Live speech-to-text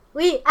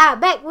We are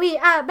back! We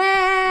are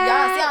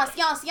back!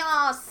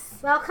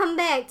 Yes. Welcome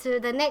back to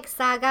the next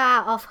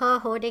saga of her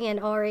holding an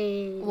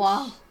orange.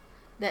 Wow.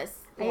 Are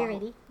you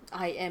ready?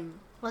 I am.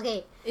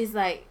 Okay. It's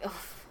like,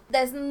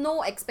 there's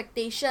no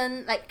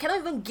expectation. Like, cannot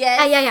even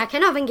guess. Yeah.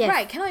 Cannot even guess.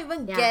 Right, cannot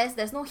even guess.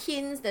 There's no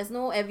hints, there's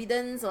no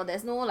evidence, or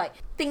there's no, like,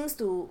 things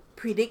to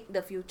predict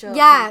the future.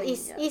 Yeah,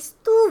 it's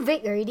too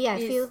vague already, I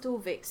feel. It's too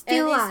vague.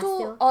 Still, and it's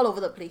too all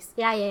over the place.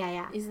 Yeah.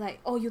 It's like,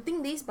 oh, you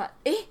think this, but,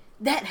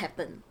 that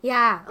happened.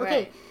 Yeah,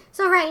 okay. Right.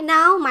 So right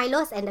now,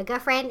 Milos and the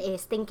girlfriend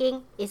is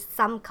thinking it's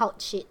some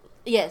cult shit.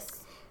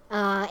 Yes.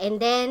 And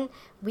then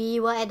we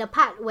were at the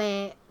part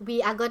where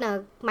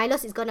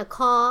Milos is gonna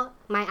call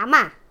my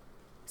ama.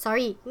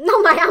 Sorry,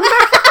 not my ama.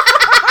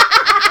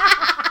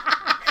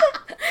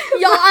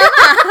 Your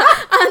ama.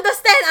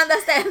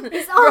 Understand.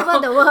 It's all over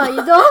the world,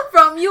 you know.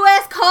 From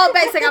US call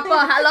back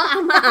Singapore. Hello,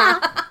 ama.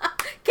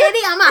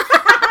 Katie 阿媽，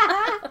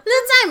你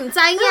真係唔制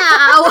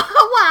呀？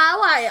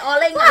我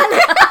拎啊！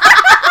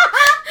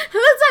你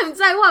真係唔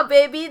制我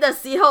baby 的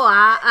時候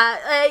啊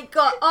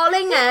個我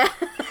拎誒，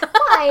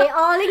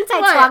我拎在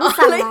床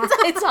上啊！拎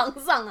在床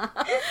上啊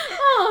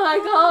 ！Oh my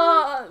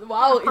god!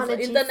 Wow, it's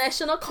an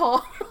international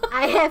call.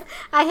 I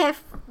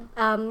have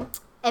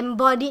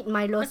embodied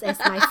Milos as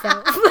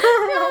myself.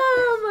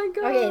 Oh my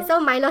god. Okay, so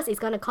Milos is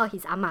gonna call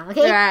his ama.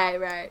 Okay.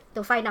 Right.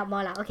 To find out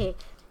more lah. Okay,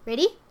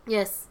 ready?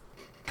 Yes.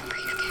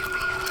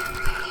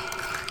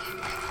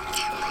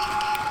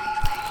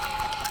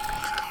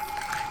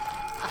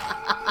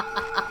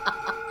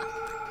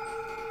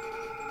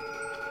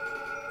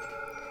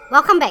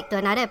 Welcome back to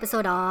another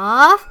episode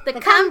of The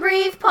Can't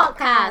Breathe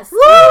Podcast.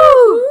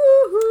 Woo!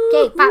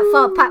 Okay,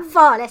 part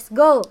 4. Let's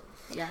go.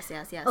 Yes.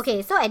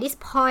 Okay, so at this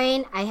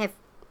point,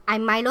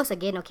 I'm Milos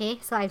again, okay?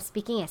 So I'm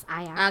speaking as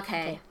I.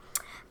 Okay.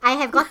 I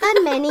have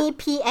gotten many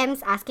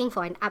PMs asking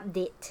for an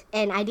update,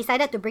 and I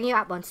decided to bring you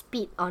up on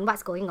speed on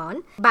what's going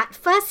on. But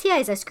first, here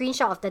is a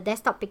screenshot of the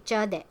desktop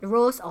picture that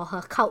Rose or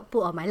her cult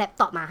put on my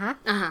laptop,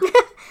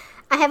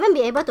 I haven't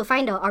been able to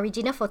find the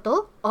original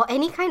photo or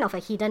any kind of a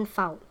hidden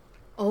file.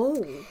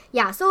 Oh.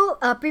 Yeah, so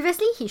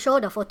previously he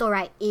showed the photo,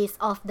 right, is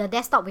of the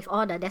desktop with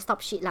all the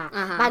desktop shit lah.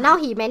 But now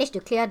he managed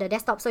to clear the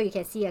desktop so you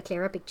can see a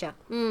clearer picture.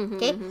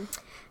 Okay?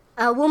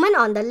 A woman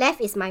on the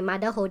left is my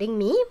mother holding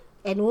me,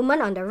 and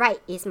woman on the right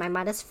is my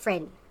mother's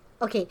friend.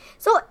 Okay,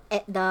 so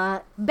at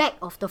the back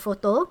of the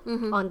photo,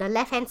 on the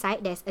left hand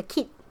side, there's a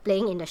kid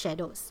playing in the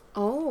shadows.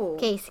 Oh.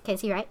 Okay, can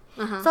see, right?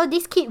 So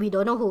this kid, we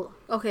don't know who.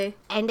 Okay.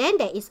 And then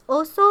there is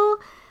also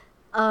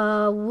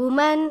a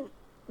woman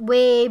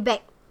way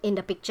back in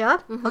the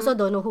picture, also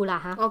don't know who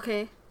lah,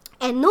 Okay.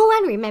 And no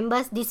one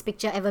remembers this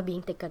picture ever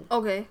being taken.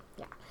 Okay.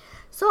 Yeah.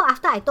 So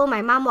after I told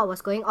my mom what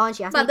was going on,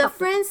 she asked me. But the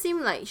friend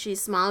seemed like she's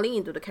smiling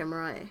into the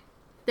camera.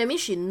 That means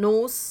she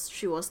knows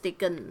she was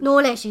taken. No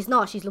leh, she's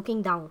not. She's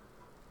looking down.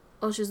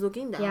 Oh, she's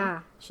looking down.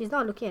 Yeah, she's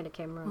not looking at the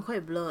camera. Oh,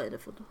 quite blur at the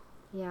photo.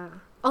 Yeah.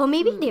 Or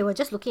maybe they were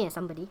just looking at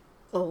somebody.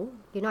 Oh.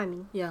 You know what I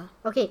mean? Yeah.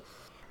 Okay.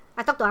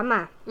 I talked to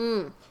Amma.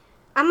 Mm.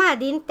 Amma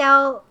didn't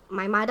tell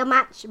my mother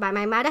much, but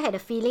my mother had a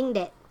feeling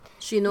that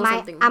She knows my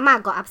something. Amma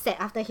got upset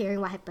after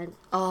hearing what happened.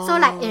 Oh. So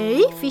like,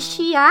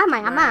 fishy my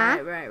Amma.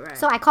 Right.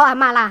 So I called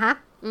Amma lah,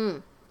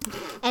 Mm.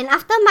 And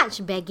after much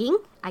begging,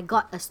 I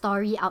got a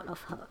story out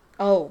of her.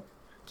 Oh.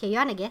 Okay, you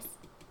wanna guess?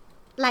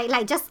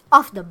 Like just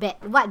off the bat,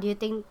 what do you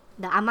think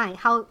the Amma?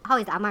 How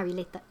is the Amma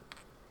related?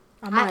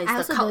 Amma I is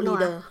also the cult don't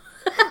know, leader.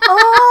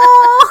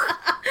 Oh,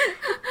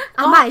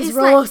 Amma is it's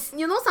Rose. like,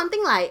 you know,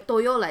 something like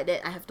Toyo like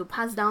that. I have to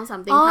pass down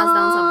something.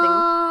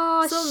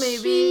 So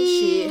maybe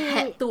she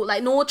had to,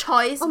 like, no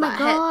choice, Oh but my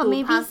god, had to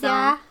maybe pass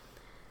down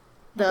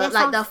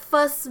That the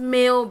first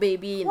male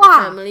baby in the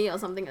Wow. family or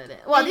something like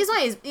that. Wow, this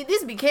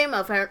became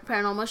a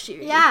paranormal shit.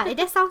 Really. Yeah,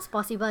 that sounds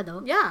possible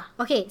though. Yeah.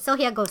 Okay, so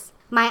here goes.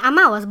 My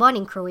Amma was born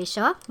in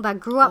Croatia, but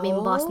grew up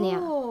in Bosnia.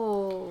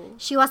 Oh.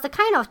 She was the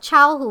kind of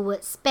child who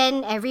would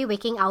spend every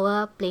waking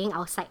hour playing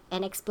outside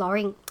and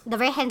exploring. The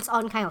very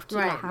hands-on kind of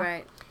kid.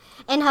 Right.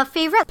 And her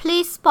favourite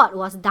play spot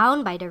was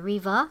down by the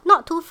river,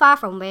 not too far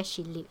from where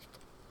she lived.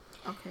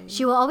 Okay.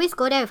 She will always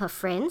go there with her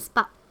friends,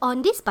 but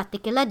on this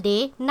particular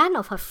day, none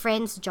of her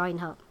friends joined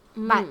her.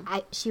 But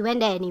she went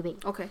there anyway.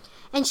 Okay.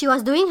 And she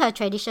was doing her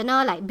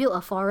traditional, like, build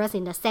a forest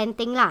in the sand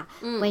thing lah,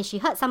 when she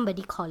heard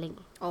somebody calling.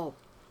 Oh.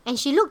 And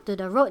she looked to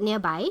the road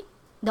nearby,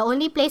 the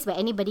only place where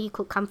anybody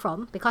could come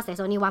from, because there's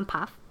only one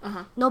path.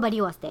 Nobody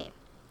was there.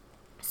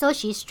 So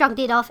she shrugged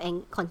it off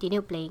and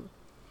continued playing.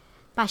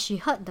 But she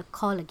heard the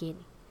call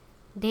again.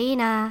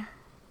 Dana.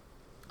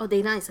 Oh,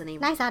 Dana is her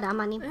name. Nice, the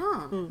Amma name.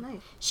 Yeah,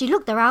 nice. She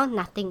looked around,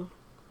 nothing.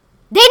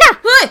 Dana!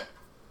 Hey!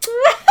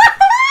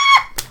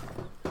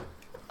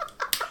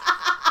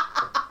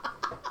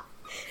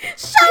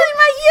 Shut in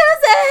my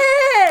ears,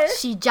 eh!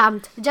 She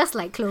jumped, just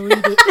like Chloe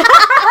did.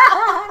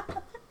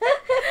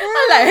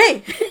 I'm like,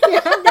 hey! Yeah,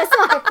 that's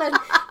what happened.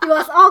 It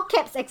was all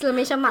caps,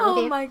 exclamation mark,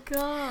 okay? Oh my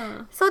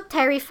god. So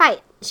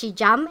terrified, she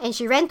jumped and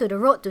she ran to the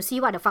road to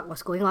see what the fuck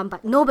was going on,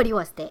 but nobody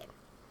was there.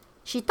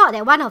 She thought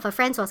that one of her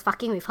friends was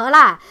fucking with her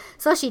lah.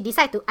 So she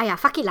decided to,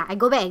 fuck it lah, I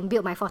go back and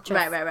build my fortress.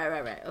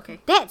 Right. Okay.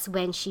 That's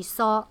when she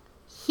saw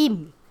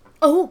him.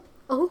 Oh,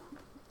 Oh,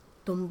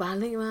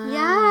 tumbalik lah.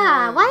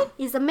 yeah. Why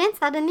is a man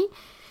suddenly?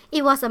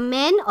 It was a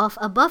man of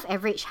above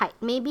average height,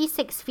 maybe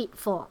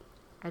 6'4".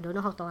 I don't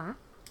know how tall,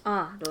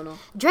 Don't know.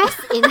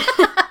 Dressed in,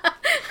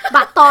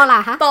 but tall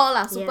lah, huh? Tall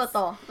lah, super Yes.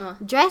 tall.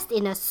 Dressed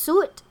in a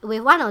suit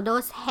with one of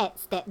those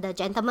hats that the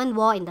gentleman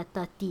wore in the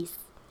 30s.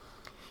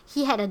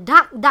 He had a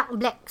dark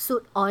black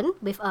suit on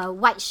with a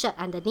white shirt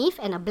underneath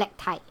and a black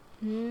tie.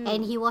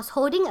 And he was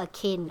holding a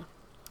cane.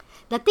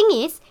 The thing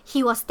is,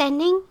 he was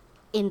standing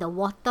in the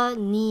water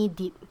knee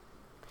deep.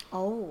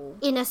 Oh.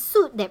 In a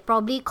suit that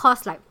probably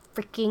cost like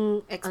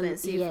freaking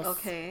Expensive, yes.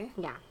 okay.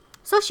 Yeah.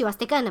 So she was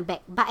taken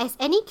aback. But as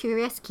any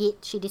curious kid,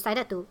 she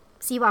decided to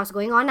see what was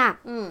going on.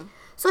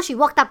 So she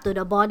walked up to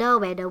the border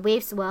where the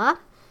waves were,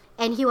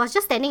 and he was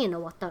just standing in the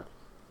water.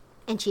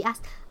 And she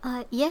asked,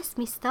 yes,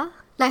 mister?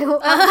 Like,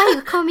 why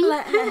you call me?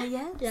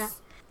 Yes. Yeah.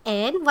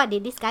 And what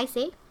did this guy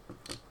say?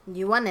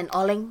 You want an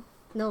oling?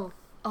 No.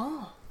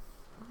 Oh.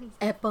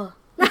 Apple.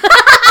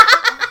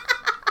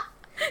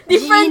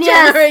 Different Genius.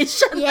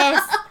 generation.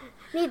 Yes.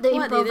 Need to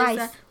What did they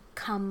improvise. say?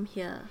 Come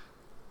here.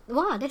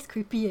 Wow, that's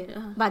creepy.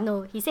 But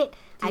no, he said,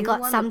 Do I you got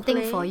wanna something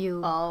play? for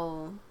you.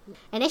 Oh.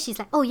 And then she's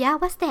like, oh yeah,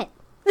 what's that?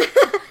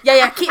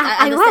 Yeah, kid,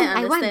 I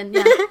understand. want.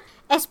 Yeah.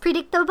 As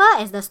predictable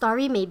as the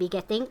story may be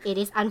getting, it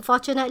is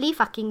unfortunately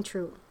fucking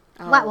true.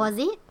 What was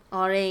it?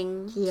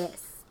 Orange.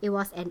 Yes, it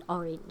was an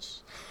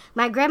orange.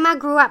 My grandma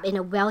grew up in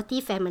a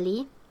wealthy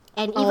family,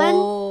 and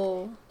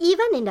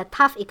even in the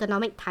tough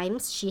economic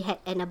times, she had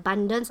an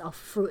abundance of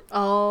fruit.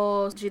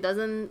 Oh, she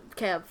doesn't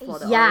care for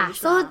the Yeah,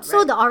 orange.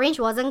 so the orange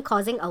wasn't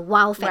causing a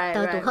wow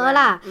factor to her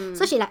lah.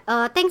 So she like,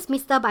 thanks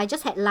mister, but I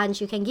just had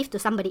lunch. You can give to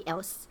somebody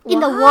else. In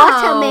the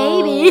water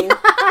maybe.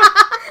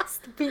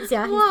 Stupid,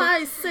 yeah. Wow,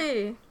 I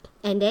see.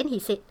 And then he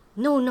said,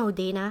 no,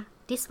 Dana,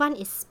 this one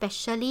is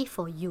specially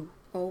for you.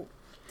 Oh,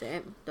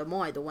 damn. The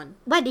more I don't want.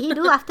 What did he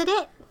do after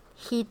that?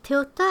 He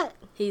tilted,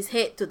 His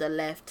head to the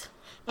left.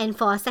 and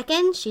for a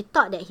second, she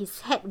thought that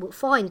his head would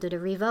fall into the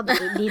river,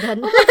 but it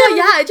didn't. Oh my god,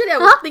 yeah, actually I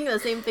was thinking the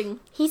same thing.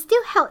 He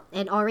still held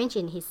an orange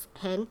in his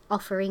hand,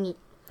 offering it.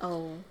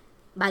 Oh.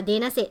 But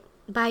Dana said,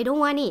 but I don't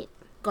want it.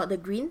 Got the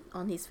green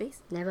on his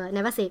face? Never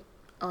said.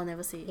 Oh,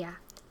 never say.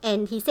 Yeah.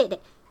 And he said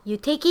that, you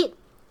take it,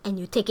 and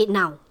you take it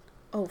now.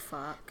 Oh,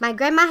 fuck. My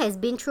grandma has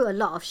been through a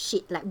lot of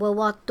shit, like World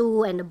War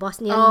II and the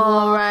Bosnian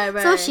Oh, War. right.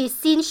 So she's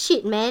seen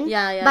shit, man.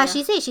 Yeah, But yeah.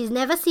 she said she's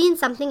never seen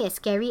something as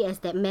scary as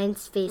that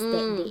man's face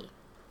that day.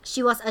 She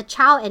was a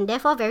child and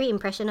therefore very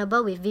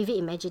impressionable with vivid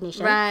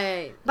imagination.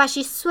 Right. But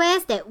she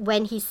swears that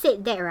when he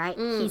said that, right,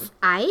 his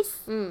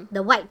eyes,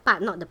 the white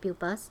part, not the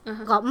pupils,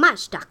 got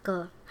much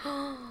darker.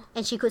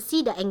 And she could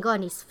see the anger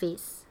on his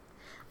face.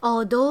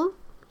 Although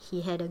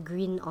he had a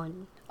grin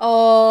on.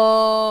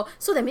 Oh,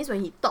 so that means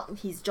when he talked,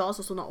 his jaws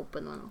also not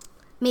open one.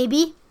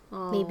 Maybe.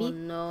 Oh, Maybe.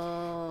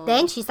 no.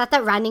 Then she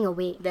started running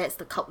away. That's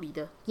the cult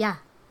leader. Yeah.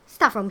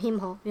 Start from him,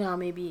 huh? Yeah,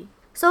 maybe.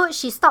 So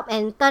she stopped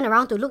and turned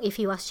around to look if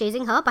he was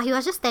chasing her, but he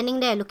was just standing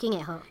there looking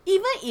at her.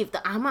 Even if the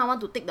ama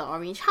want to take the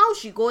orange, how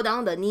she go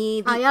down the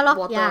knee deep yeah lor,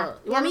 water? yeah,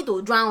 You want me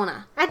to drown?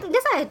 That's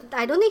why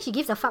I don't think she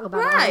gives a fuck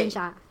about the orange.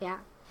 Yeah.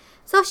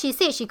 So she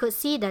said she could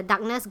see the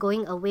darkness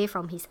going away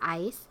from his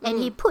eyes, and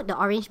he put the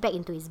orange back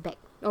into his bag.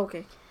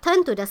 Okay.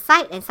 Turned to the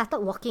side and started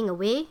walking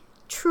away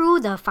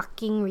through the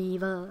fucking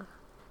river.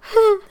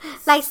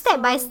 Like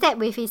step by step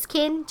with his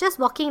cane, just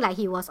walking like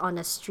he was on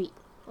a street.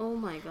 Oh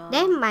my god.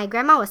 Then my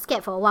grandma was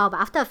scared for a while,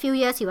 but after a few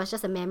years, he was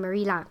just a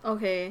memory lah.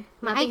 Okay.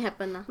 My Nothing eye-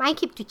 happened lah. Mine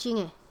keep twitching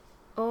eh.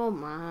 Oh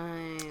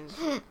my.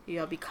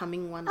 You are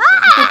becoming one of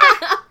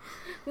them.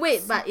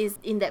 Wait, but is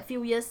in that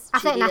few years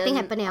After she that, nothing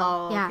didn't- happened.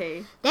 Oh, Yeah.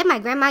 okay. Then my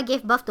grandma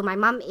gave birth to my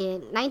mum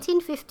in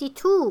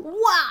 1952.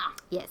 Wow.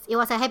 Yes, it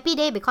was a happy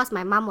day because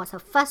my mum was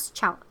her first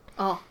child.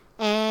 Oh,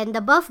 And the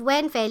birth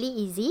went fairly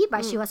easy,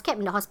 but she was kept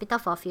in the hospital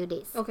for a few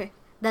days. okay.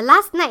 The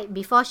last night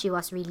before she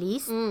was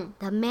released, Mm.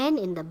 the man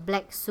in the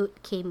black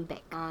suit came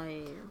back.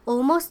 I.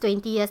 Almost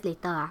 20 years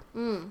later.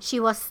 She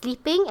was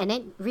sleeping and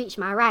then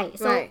reached my right.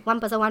 So Right. one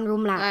person, one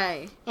room lah.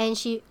 I. And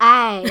she,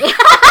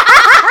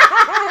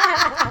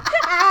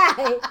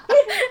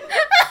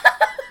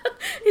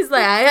 He's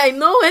like, I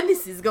know when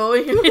this is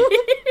going.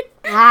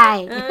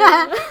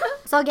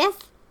 So guess?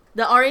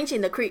 The orange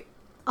in the creek.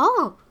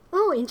 Oh,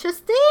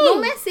 interesting. No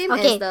man, same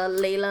Okay. as the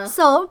Layla.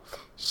 So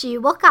she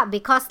woke up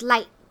because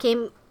light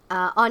came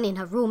on in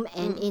her room,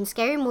 and in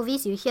scary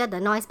movies you hear the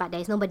noise but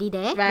there's nobody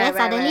there. Then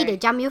suddenly they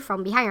jump you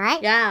from behind,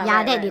 right? Yeah,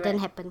 that right, didn't right.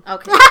 happen.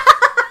 Okay.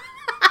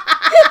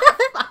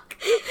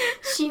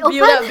 She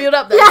opened, build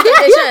up the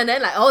expectation and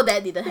then like, oh,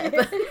 that didn't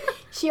happen.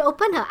 she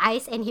opened her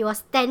eyes and he was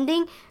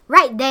standing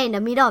right there in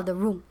the middle of the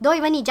room. Don't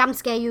even need jump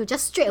scare you,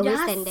 just straight away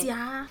stand there.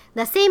 Yeah.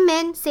 The same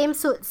man, same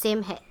suit,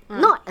 same hat.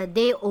 Not a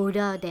day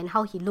older than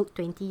how he looked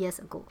 20 years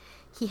ago.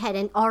 He had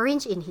an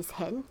orange in his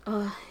hand,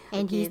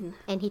 and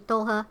he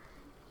told her,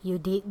 "You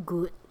did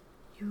good."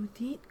 You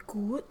did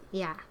good.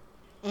 Yeah.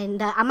 And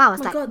the ama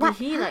was Oh my like, god, what?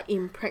 did he like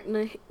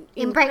impregnate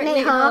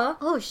Impregnate her?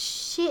 Oh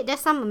shit,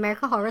 that's some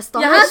American horror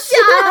story. Yeah,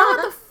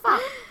 what the fuck?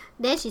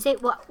 Then she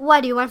said,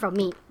 what do you want from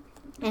me?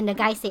 And the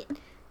guy said,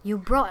 you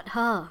brought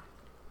her.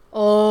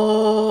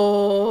 Oh.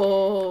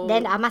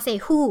 then the ama say,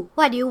 who?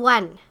 What do you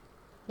want?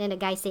 Then the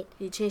guy said,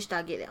 he changed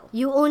target 了.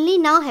 you only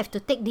now have to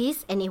take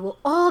this and it will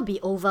all be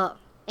over.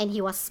 And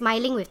he was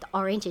smiling with the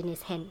orange in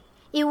his hand.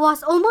 It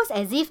was almost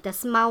as if the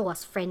smile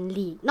was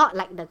friendly, not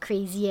like the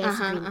craziest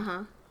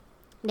grin.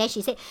 Then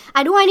she said,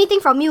 I don't want anything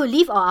from you,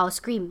 leave or I'll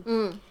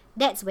scream.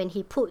 That's when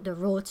he pulled the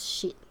rose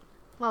shit.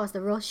 What was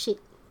the rose shit?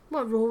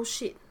 What rose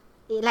shit?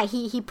 Like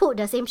he put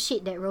the same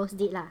shit that Rose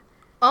did lah.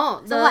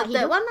 Oh, so what,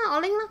 that one lah,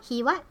 Oling lah.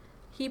 He what?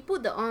 He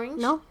put the orange?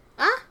 No.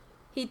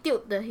 He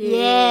tilted the head.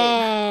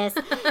 Yes.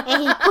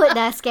 And he put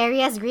the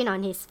scariest grin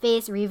on his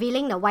face,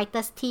 revealing the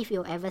whitest teeth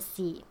you'll ever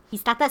see. He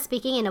started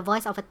speaking in the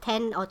voice of a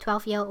 10 or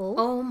 12-year-old.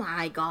 Oh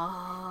my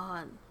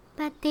god.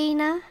 But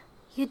Dana,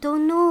 you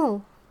don't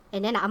know.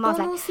 And then the ama was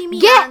like,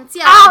 get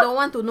out! I don't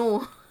want to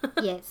know.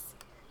 Yes.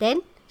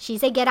 Then she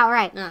said, get out,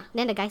 right?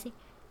 Then the guy said,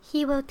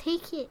 he will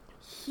take it.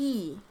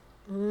 He.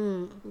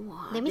 Wow,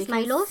 that means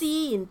they Milo can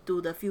see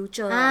into the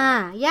future.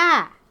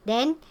 Yeah.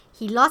 Then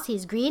he lost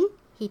his grin.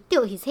 He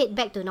tilted his head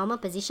back to normal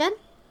position,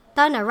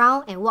 turned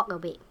around and walked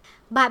away.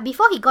 But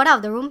before he got out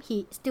of the room,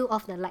 he still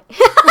off the light. He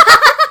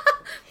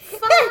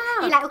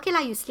like, okay lah,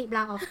 you sleep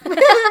lah off.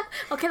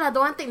 Okay lah,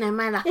 don't want take never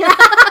mind lah.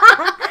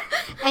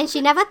 And she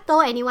never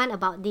told anyone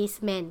about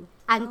this man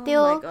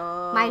until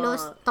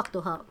Milo talked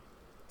to her.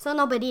 So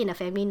nobody in the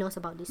family knows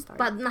about this story.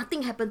 But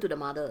nothing happened to the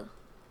mother.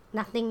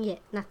 Nothing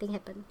yet. Nothing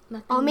happened.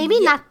 Nothing or maybe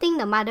yet. nothing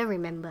the mother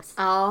remembers.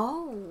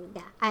 Oh.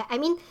 Yeah. I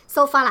mean,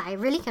 so far I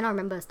really cannot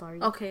remember the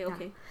story.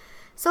 Okay.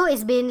 So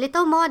it's been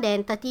little more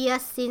than 30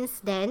 years since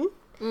then.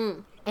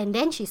 And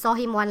then she saw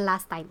him one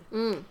last time.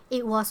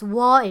 It was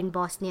war in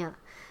Bosnia.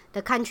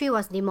 The country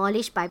was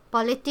demolished by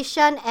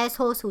politician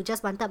assholes who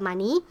just wanted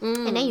money.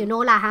 And then you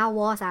know lah,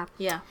 wars ah.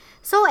 Yeah.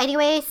 So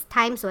anyways,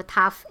 times were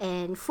tough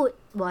and food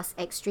was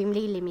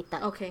extremely limited.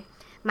 Okay.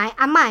 My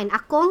ama and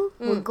akong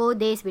would go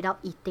days without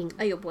eating.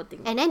 Aiyo, poor thing.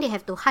 And then they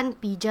have to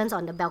hunt pigeons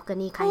on the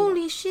balcony kind.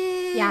 Holy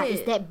shit. Yeah,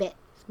 it's that bad.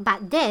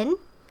 But then,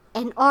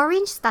 an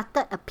orange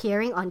started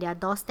appearing on their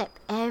doorstep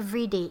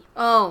every day.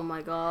 Oh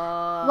my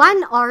god.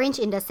 One orange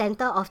in the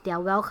center of their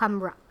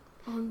welcome rug.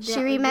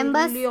 She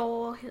remembers...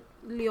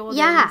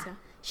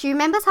 She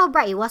remembers how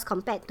bright it was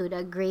compared to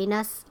the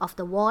greyness of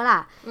the wall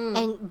lah.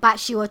 But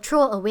she will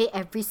throw away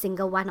every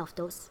single one of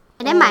those.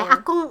 And then my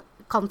akong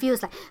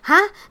confused like,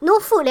 no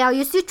food liao,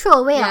 you still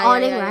throw away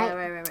right?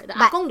 Right. The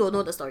akong don't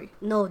know the story.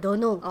 No, don't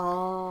know.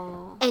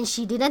 Oh. And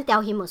she didn't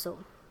tell him also.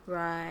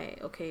 Right,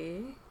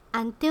 okay.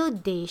 Until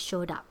they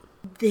showed up.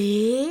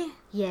 They?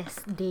 Yes,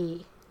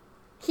 they.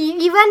 He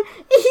even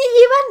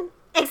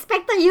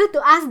expected you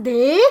to ask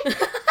they.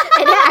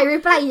 And then I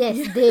replied,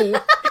 yes, they.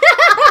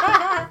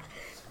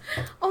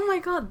 Oh my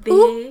god, they.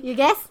 Who? You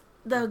guess?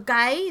 The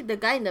guy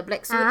in the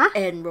black suit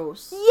and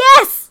Rose.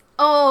 Yes!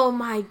 Oh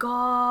my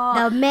god.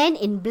 The man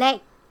in black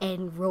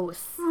and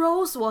Rose.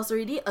 Rose was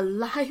already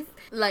alive.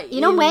 Like,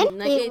 you know when?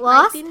 It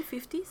was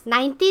 1950s?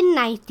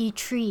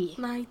 1993.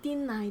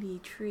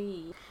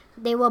 1993.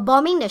 They were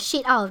bombing the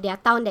shit out of their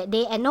town that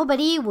day and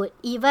nobody would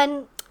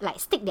even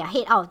like stick their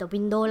head out of the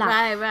window lah.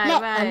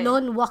 Let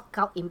alone walk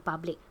out in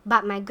public.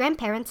 But my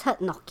grandparents heard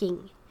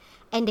knocking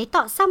and they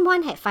thought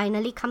someone had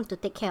finally come to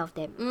take care of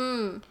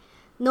them.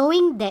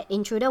 Knowing that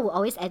intruder would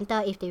always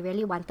enter if they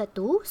really wanted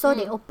to, so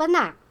they opened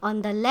lah.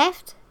 On the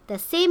left, the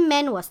same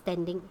man was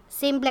standing.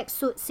 Same black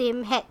suit,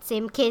 same hat,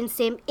 same cane,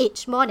 same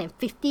age, more than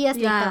 50 years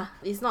later.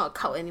 It's not a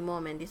cult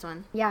anymore, man, this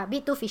one. Yeah, a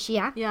bit too fishy,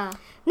 Yeah.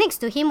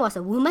 Next to him was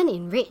a woman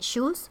in red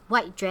shoes,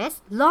 white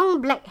dress, long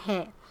black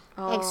hair,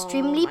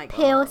 extremely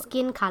pale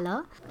skin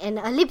color, and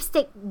a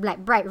lipstick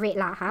like bright red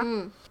lah,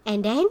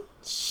 And then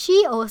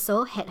she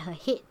also had her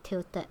head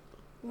tilted.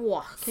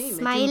 Wow, can you imagine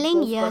smiling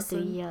both ear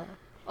person? to ear.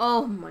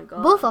 Oh my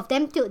god. Both of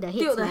them tilt the head.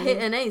 Tilt the head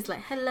and then it's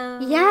like, hello.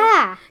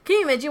 Yeah. Can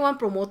you imagine one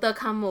promoter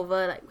come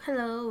over like,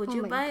 hello, would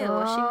you buy a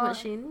washing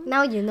machine?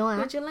 Now you know.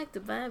 Would you like to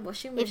buy a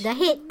washing machine? If the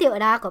head tilt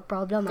got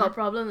problem. Got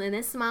problem and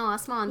then smile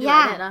until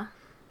like that.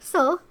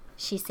 So,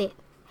 she said,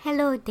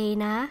 hello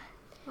Dana.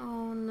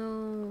 Oh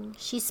no.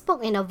 She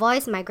spoke in a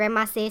voice my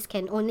grandma says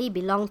can only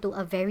belong to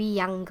a very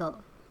young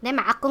girl. Then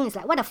my akong is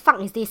like, what the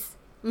fuck is this?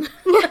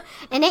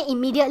 And then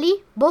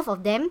immediately, both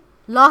of them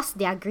lost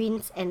their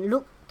grins and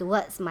looked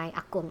towards my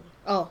akong.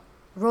 Oh.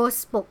 Rose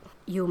spoke,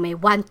 you may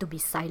want to be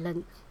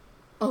silent.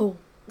 Oh.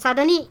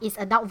 Suddenly, it's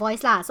adult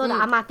voice lah. So the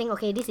ama think,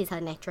 okay, this is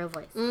her natural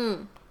voice.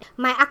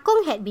 My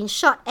akong had been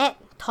shot at,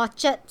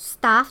 tortured,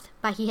 starved,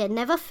 but he had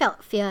never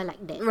felt fear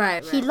like that.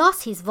 Right. He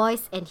lost his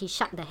voice and he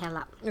shut the hell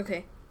up.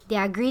 Okay.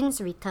 Their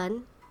grins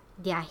returned,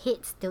 their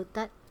heads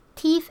tilted,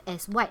 teeth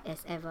as white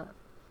as ever.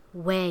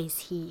 Where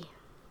is he?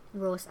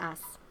 Rose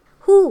asked.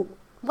 Who?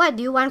 What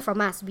do you want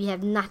from us? We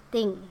have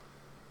nothing.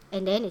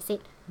 And then it said,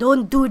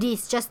 don't do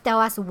this, just tell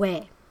us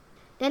where.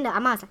 Then the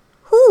ama was like,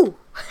 who?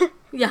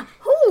 Yeah,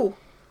 who?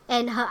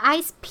 And her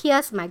eyes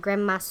pierced my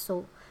grandma's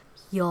soul.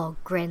 Your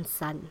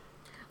grandson.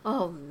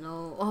 Oh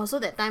no. Oh, so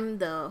that time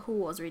the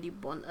who was already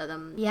born?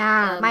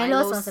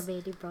 Milos was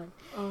already born.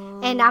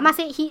 And the ama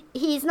said he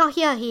is not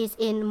here, he is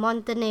in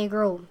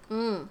Montenegro.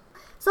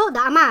 So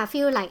the ama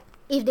feel like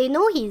if they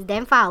know he's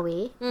damn far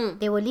away,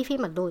 they will leave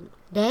him alone.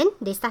 Then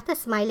they started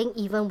smiling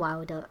even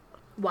wilder.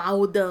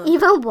 Wilder.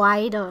 Even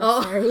wider,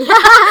 sorry.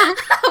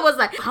 I was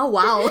like, oh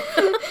wow.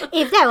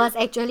 If that was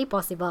actually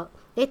possible.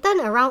 They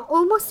turned around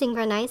almost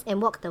synchronized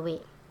and walked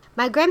away.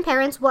 My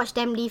grandparents watched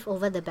them leave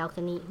over the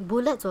balcony.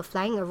 Bullets were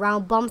flying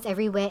around, bombs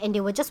everywhere, and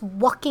they were just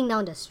walking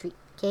down the street.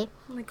 Okay?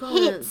 Oh my god.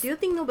 Heads. Do you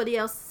think nobody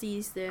else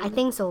sees them? I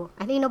think so.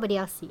 I think nobody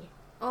else see.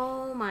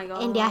 Oh my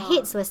god. And their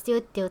heads were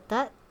still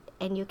tilted,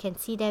 and you can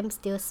see them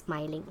still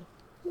smiling.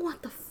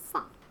 What the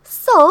fuck?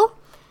 So,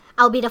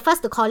 I'll be the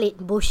first to call it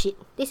bullshit.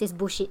 This is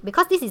bullshit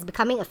because this is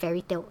becoming a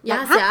fairy tale.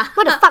 Yes, like, yeah.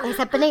 What the fuck is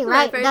happening,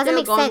 right? Like Doesn't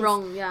make gone sense.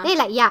 wrong, yeah. Then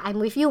like, I'm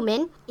with you,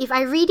 man. If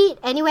I read it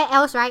anywhere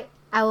else, right,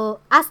 I will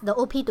ask the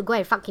OP to go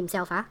and fuck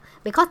himself,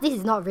 because this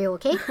is not real,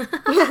 okay?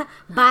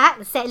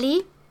 But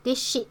sadly,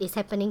 this shit is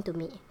happening to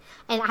me,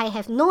 and I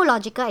have no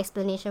logical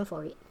explanation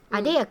for it.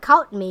 Are they a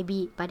cult?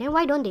 Maybe, but then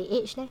why don't they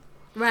age, leh?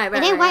 Right.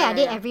 And then why are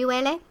they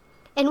everywhere, leh?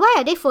 And why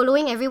are they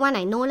following everyone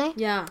I know, leh?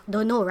 Yeah.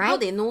 Don't know, right? How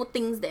they know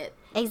things that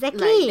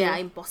Exactly. like they are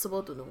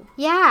impossible to know.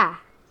 Yeah.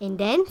 And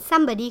then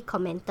somebody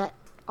commented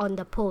on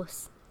the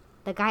post.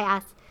 The guy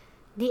asked,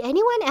 did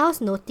anyone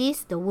else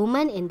notice the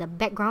woman in the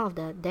background of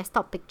the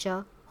desktop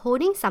picture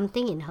holding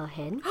something in her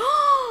hand?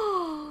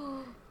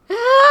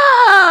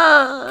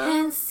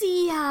 Can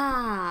see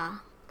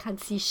Can't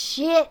see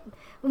shit.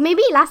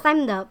 Maybe last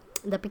time the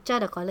picture,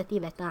 the quality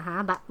better,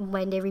 but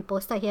when they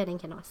reposted here, then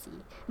cannot see.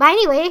 But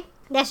anyway,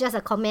 that's just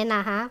a comment,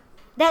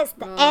 That's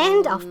the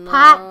end of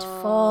part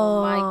 4.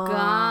 Oh my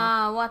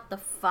god, what the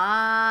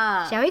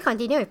fuck? Shall we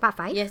continue with part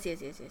 5? Yes.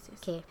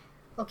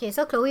 Okay,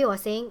 so Chloe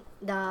was saying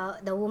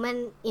the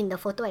woman in the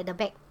photo at the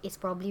back is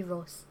probably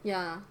Rose.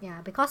 Yeah. Yeah,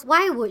 because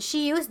why would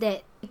she use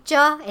that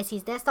picture as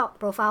his desktop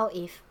profile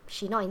if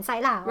she not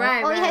inside lah?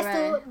 Or it has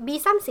to be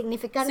some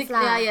significance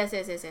lah. Yeah,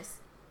 yes.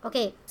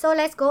 Okay, so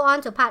let's go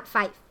on to part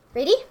 5.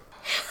 Ready?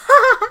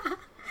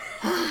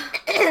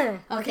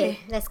 Okay,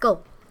 let's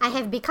go. I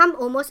have become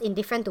almost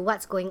indifferent to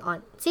what's going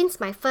on.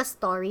 Since my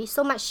first story,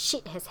 so much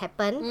shit has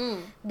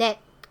happened that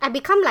I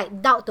become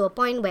like doubt to a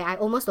point where I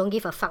almost don't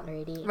give a fuck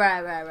already.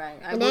 Right.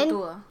 And then,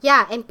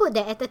 and put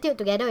that attitude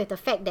together with the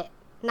fact that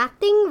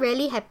nothing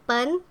really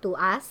happened to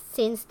us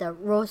since the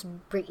Rose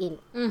break-in.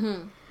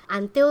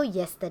 Until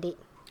yesterday.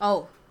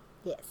 Oh.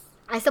 Yes.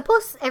 I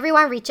suppose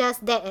everyone reaches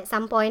that at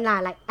some point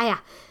lah. Like,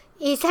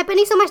 it's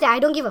happening so much that I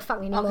don't give a fuck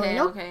anymore, you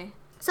know? Okay.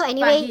 So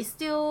anyway... But he's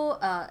still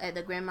at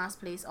the grandma's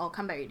place or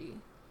come back already?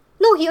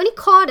 No, he only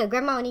called the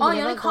grandma only. Oh,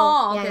 he only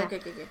called? Okay.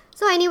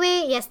 So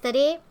anyway,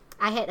 yesterday,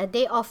 I had a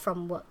day off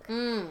from work.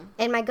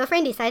 And my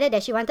girlfriend decided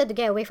that she wanted to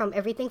get away from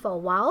everything for a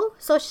while.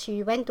 So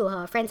she went to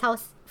her friend's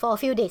house for a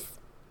few days.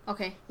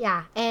 Okay.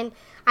 Yeah, and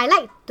I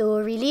like to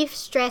relieve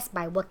stress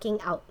by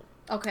working out.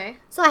 Okay.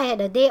 So I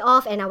had a day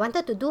off and I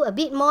wanted to do a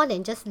bit more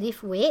than just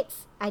lift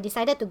weights. I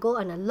decided to go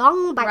on a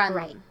long bike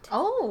ride.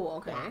 Oh,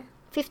 okay. Yeah,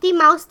 50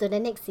 miles to the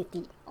next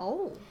city.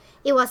 Oh.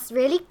 It was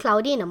really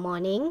cloudy in the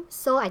morning,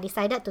 so I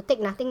decided to take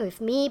nothing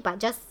with me but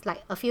just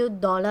like a few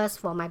dollars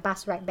for my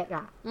bus ride back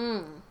lah.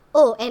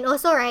 Oh, and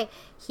also right,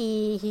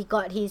 he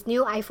got his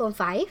new iPhone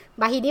 5,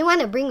 but he didn't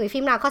want to bring with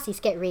him lah because he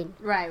scared rain.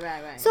 Right.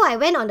 So I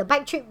went on the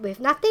bike trip with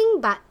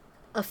nothing but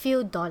a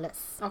few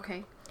dollars.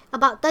 Okay.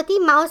 About 30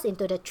 miles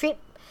into the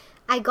trip,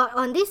 I got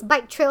on this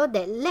bike trail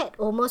that led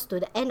almost to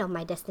the end of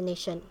my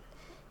destination.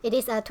 It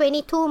is a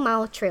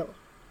 22-mile trail.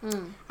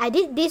 I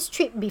did this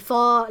trip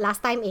before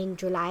last time in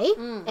July,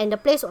 and the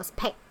place was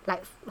packed,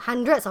 like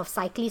hundreds of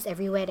cyclists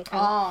everywhere. That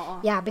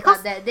kind. Yeah, because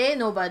but that day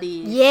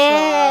nobody.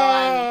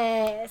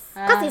 Yes,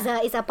 because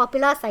it's a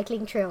popular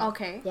cycling trail.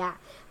 Okay. Yeah,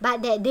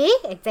 but that day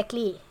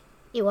exactly,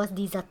 it was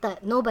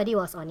deserted. Nobody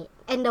was on it,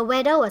 and the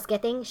weather was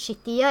getting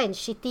shittier and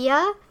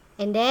shittier,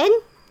 and then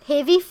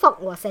heavy fog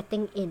was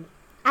setting in.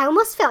 I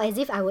almost felt as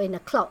if I were in a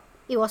cloud.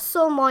 It was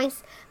so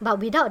moist, but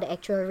without the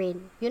actual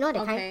rain. You know,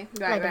 the kind,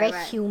 like the very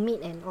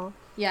humid and all.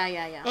 Yeah.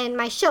 And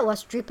my shirt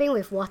was dripping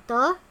with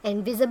water,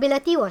 and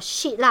visibility was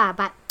shit lah.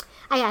 But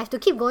I have to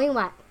keep going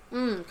what?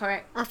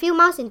 Correct. A few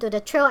miles into the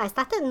trail, I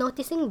started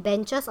noticing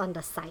benches on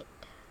the side.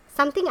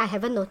 Something I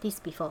haven't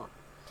noticed before.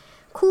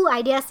 Cool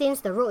idea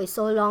since the road is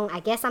so long. I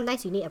guess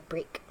sometimes you need a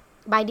break.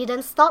 But I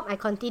didn't stop. I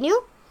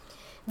continued.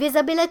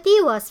 Visibility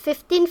was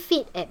 15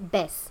 feet at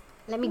best.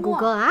 Let me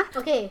Google.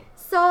 Okay.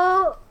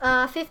 So,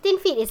 15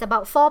 feet is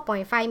about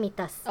 4.5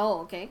 meters.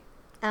 Oh, okay.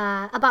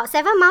 About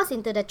 7 miles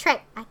into the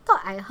trek, I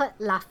thought I heard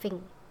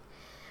laughing.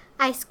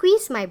 I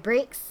squeezed my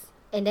brakes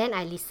and then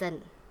I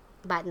listened.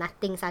 But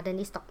nothing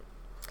suddenly stopped.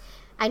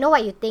 I know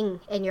what you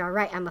think, and you're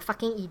right, I'm a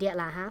fucking idiot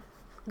lah,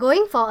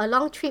 Going for a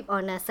long trip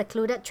on a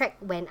secluded trek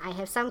when I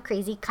have some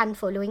crazy cunt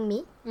following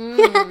me.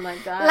 Oh my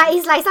god. Like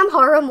it's like some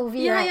horror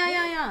movie, right?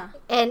 Yeah.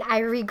 And I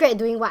regret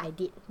doing what I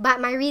did. But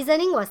my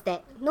reasoning was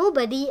that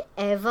nobody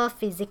ever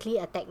physically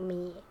attacked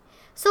me.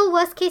 So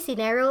worst case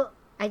scenario,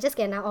 I just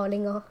get an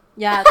all-in.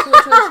 Yeah,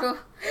 true.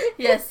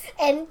 Yes.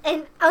 And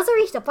I also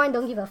reached the point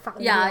don't give a fuck.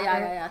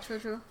 Yeah,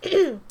 true.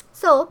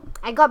 So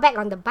I got back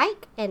on the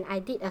bike and I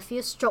did a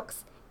few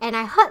strokes and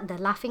I heard the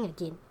laughing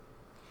again.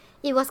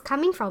 It was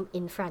coming from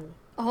in front.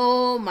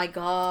 Oh my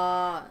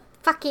god.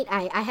 fuck it,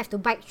 I have to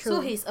bike through.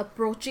 So he's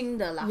approaching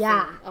the laughing.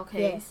 Yeah.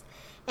 Okay. Yes.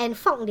 And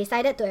Fogg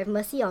decided to have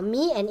mercy on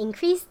me and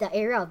increase the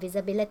area of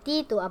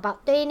visibility to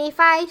about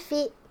 25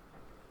 feet.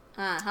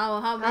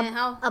 How many?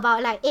 How?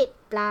 About like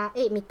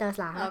 8 meters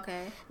lah.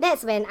 Okay.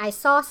 That's when I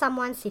saw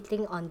someone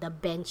sitting on the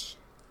bench.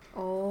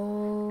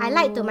 Oh. I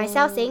lied to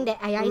myself saying that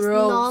it's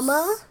Gross.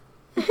 normal.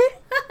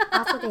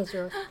 I also think it's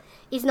gross.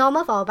 It's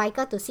normal for a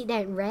biker to sit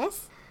there and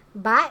rest,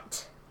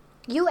 but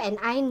you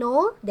and I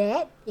know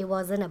that it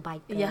wasn't a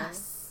biker.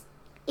 Yes.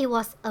 It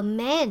was a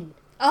man.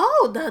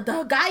 Oh, the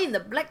guy in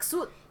the black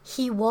suit.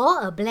 He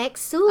wore a black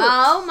suit.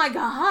 Oh my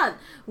god.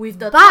 With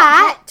the top But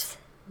hat.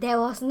 there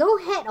was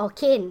no hat or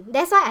cane.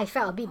 That's why I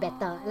felt a bit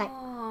better. Like,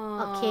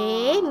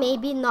 okay,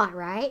 maybe not,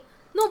 right?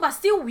 No, but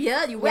still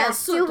weird. You wear a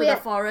suit still to weird.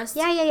 the forest.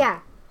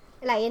 Yeah.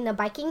 Like in the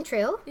biking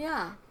trail.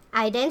 Yeah.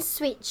 I then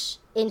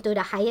switched into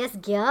the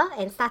highest gear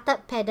and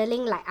started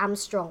pedaling like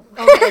Armstrong.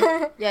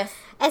 Okay. Yes.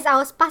 As I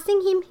was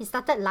passing him, he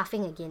started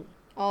laughing again.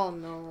 Oh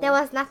no. There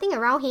was nothing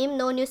around him,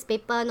 no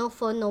newspaper, no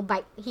phone, no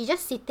bike. He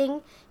just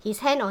sitting, his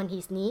hand on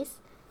his knees.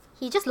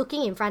 He just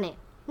looking in front,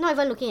 not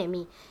even looking at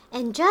me.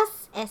 And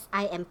just as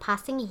I am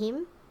passing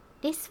him,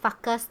 this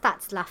fucker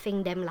starts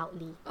laughing damn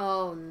loudly.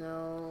 Oh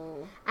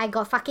no. I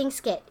got fucking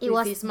scared. It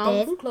With was his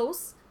mouth then...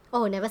 closed?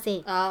 Oh, never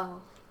say. Oh.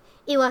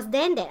 It was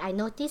then that I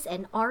noticed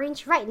an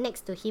orange right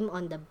next to him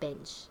on the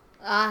bench.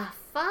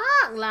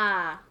 Fuck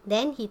lah.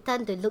 Then he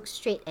turned to look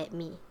straight at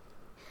me.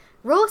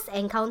 Rose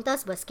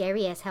encounters were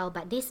scary as hell,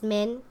 but this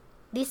man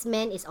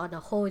is on a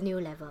whole new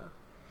level.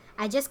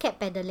 I just kept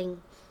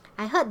pedaling.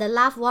 I heard the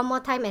laugh one more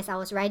time as I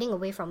was riding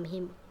away from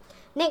him.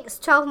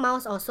 Next 12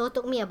 miles or so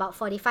took me about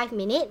 45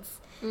 minutes,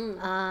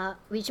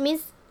 which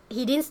means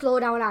he didn't slow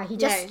down lah. He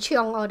just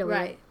chiong all the way.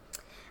 Right.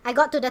 I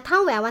got to the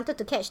town where I wanted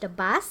to catch the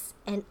bus,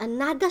 and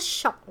another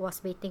shock was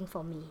waiting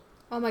for me.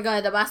 Oh my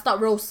god, the bus stop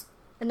Rose.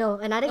 No,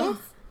 another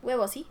guess? Where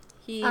was he?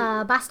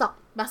 Bus stop.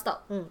 Bus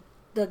stop.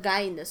 The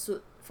guy in the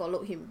suit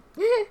followed him.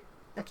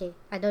 Okay,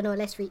 I don't know.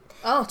 Let's read.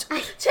 Oh,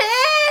 I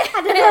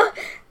don't know.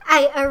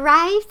 I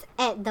arrived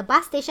at the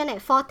bus station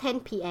at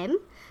 4:10 p.m.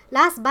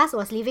 Last bus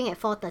was leaving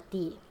at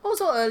 4:30. Oh,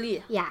 so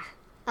early. Yeah.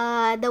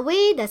 The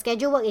way the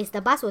schedule work is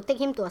the bus will take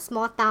him to a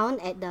small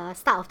town at the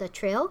start of the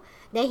trail.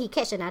 Then he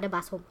catch another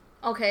bus home.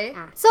 Okay.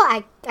 So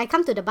I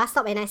come to the bus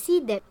stop and I see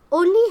that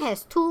only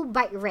has 2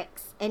 bike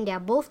racks and they are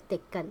both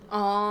taken.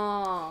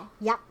 Oh.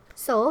 Yup.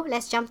 So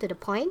let's jump to the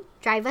point.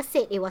 Driver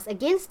said it was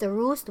against the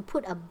rules to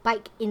put a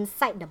bike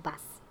inside the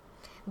bus.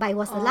 But it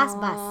was the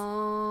last bus.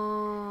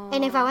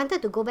 And if I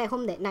wanted to go back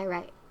home that night,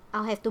 right,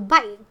 I'll have to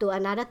bike to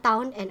another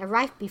town and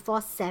arrive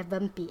before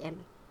 7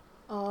 p.m.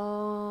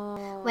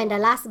 Oh. When the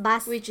last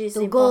bus Which is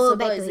to go impossible,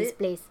 back to is his it?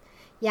 place.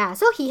 Yeah,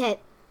 so he had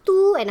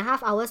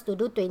 2.5 hours to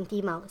do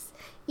 20 miles.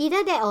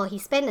 Either that or he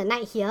spent the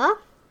night here.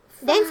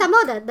 Then some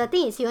more the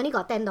thing is he only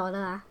got $10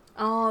 ah.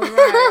 Oh,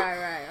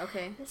 right,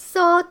 okay.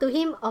 So to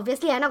him,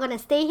 obviously I'm not gonna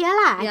stay here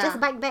lah. I Yeah. just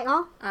bike back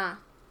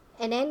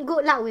And then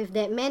good luck with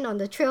that man on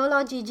the trail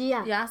lor, GG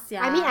ah. Yes,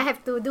 yeah. I mean I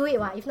have to do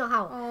it if not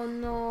how. Oh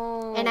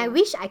no. And I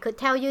wish I could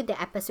tell you that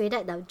I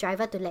persuaded the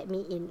driver to let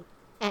me in.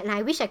 And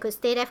I wish I could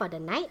stay there for the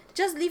night.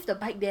 Just leave the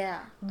bike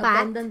there. But-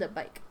 Abandon the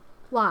bike.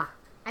 Wow.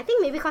 I think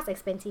maybe cause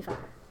expensive ah.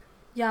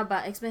 Yeah,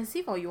 but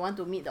expensive or you want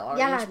to meet the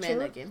orange Yeah lah, man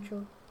true, again?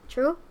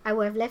 true. I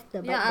would have left the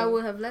bike Yeah, I there.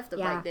 would have left the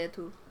Yeah. bike there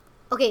too.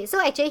 Okay,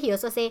 so actually he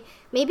also say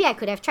maybe I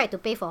could have tried to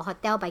pay for a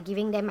hotel by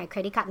giving them my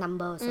credit card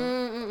number also.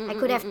 I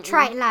could have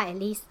tried lah at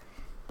least.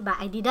 But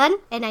I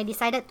didn't and I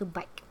decided to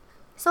bike.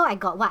 So I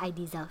got what I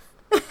deserve.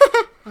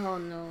 Oh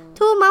no.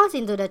 2 miles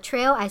into the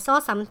trail, I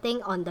saw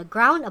something on the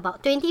ground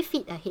about 20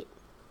 feet ahead.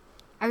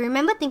 I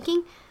remember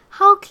thinking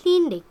how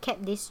clean they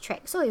kept this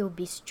track, so it would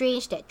be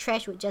strange that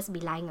trash would just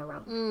be lying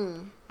around.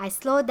 I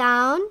slowed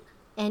down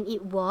and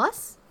it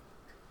was...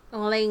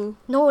 Oling.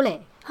 No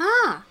leh.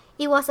 Huh?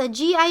 It was a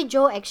G.I.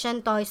 Joe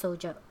action toy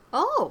soldier.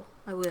 Oh,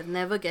 I would have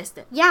never guessed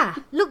that. Yeah,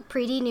 looked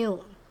pretty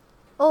new.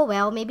 Oh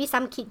well, maybe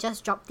some kid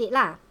just dropped it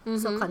lah.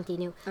 So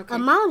continue. Okay. A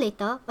mile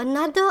later,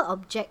 another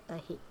object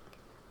ahead.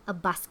 A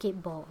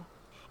basketball.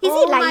 Is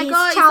Oh it like my his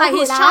god, childhood? it's like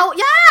his lah? child.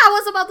 Yeah, I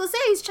was about to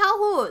say his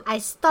childhood. I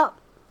stopped,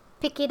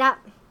 picked it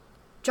up,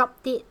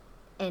 dropped it,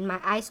 and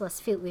my eyes was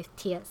filled with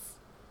tears.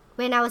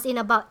 When I was in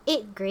about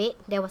 8th grade,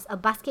 there was a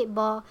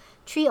basketball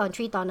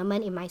 3-on-3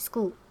 tournament in my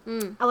school.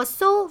 I was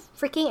so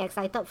freaking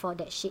excited for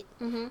that shit.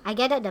 I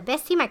gathered the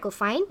best team I could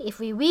find. If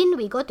we win,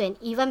 we go to an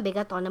even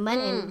bigger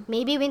tournament and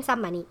maybe win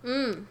some money.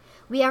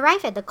 We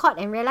arrived at the court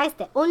and realized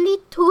that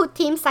only 2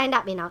 teams signed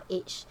up in our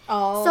age.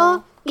 Oh.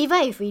 So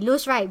even if we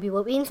lose, right, we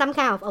will win some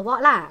kind of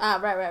award lah.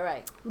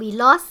 Right. We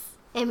lost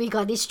and we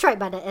got destroyed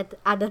by the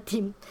other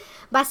team.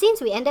 But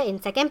since we ended in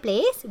 2nd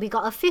place, we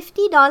got a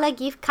 $50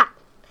 gift card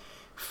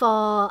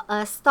for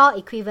a store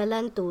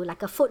equivalent to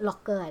like a Foot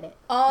Locker like that.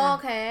 Oh,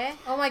 okay.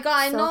 Oh my god,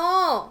 I So-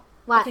 know.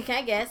 What? Okay, can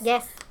I guess?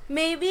 Yes.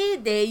 Maybe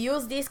they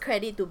use this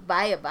credit to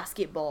buy a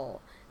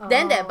basketball.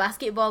 Then that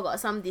basketball got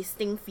some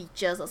distinct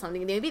features or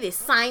something. Maybe they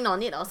sign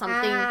on it or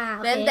something.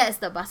 Then Okay. that's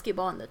the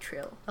basketball on the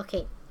trail.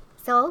 Okay.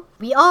 So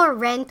we all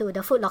ran to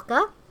the Foot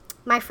Locker.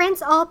 My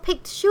friends all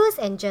picked shoes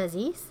and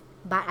jerseys.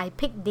 but I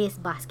picked this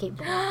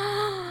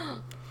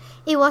basketball.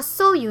 It was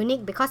so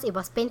unique because it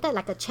was painted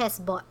like a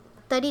chessboard.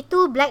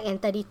 32 black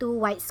and 32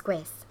 white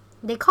squares.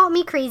 They called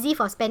me crazy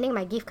for spending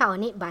my gift card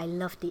on it, but I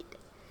loved it.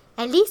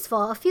 At least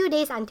for a few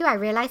days until I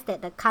realized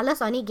that the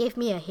colours on it gave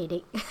me a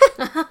headache.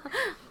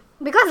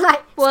 Because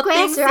like Poor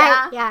squares, things,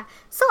 right? Yeah.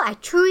 So I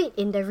threw it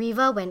in the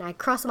river when I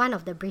crossed one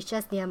of the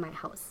bridges near my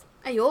house.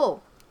 Aiyo.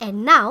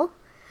 And now,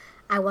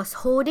 I was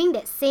holding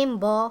that same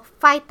ball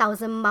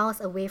 5,000 miles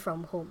away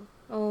from home.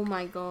 Oh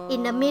my god.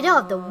 In the middle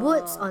of the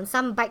woods on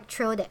some bike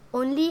trail that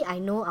only I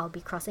know I'll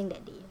be crossing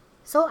that day.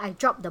 So I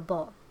dropped the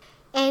ball.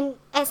 And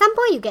at some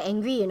point you get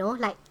angry, you know,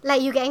 like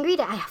you get angry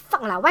that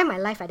fuck lah, why my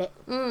life like that?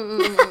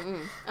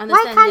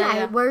 Why can't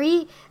I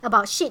worry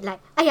about shit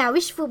like,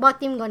 which football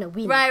team gonna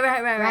win?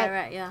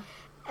 Right, yeah.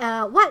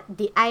 What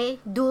did I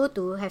do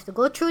to have to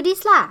go through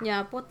this lah?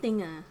 Yeah, poor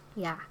thing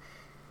Yeah.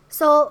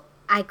 So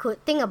I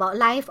could think about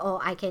life, or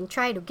I can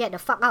try to get the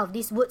fuck out of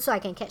this wood so I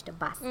can catch the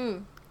bus.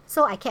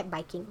 So I kept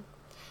biking.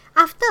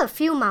 After a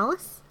few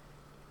miles,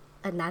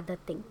 another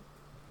thing.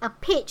 A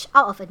page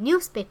out of a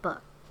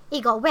newspaper.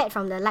 It got wet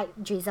from the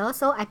light drizzle,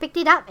 so I picked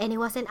it up and it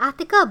was an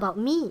article about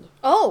me.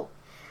 Oh!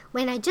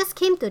 When I just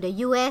came to the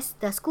US,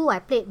 the school I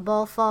played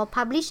ball for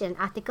published an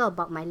article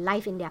about my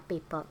life in their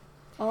paper.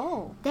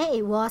 Oh. There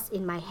it was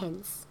in my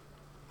hands.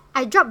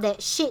 I dropped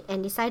that shit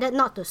and decided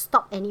not to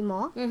stop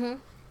anymore.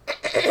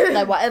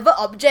 Like whatever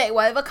object,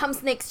 whatever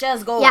comes next,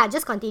 just go. Yeah,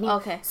 just continue.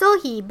 Okay. So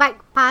he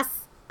biked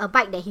past a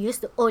bike that he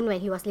used to own when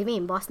he was living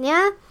in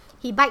Bosnia.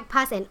 He biked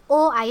past an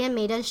old Iron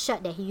Maiden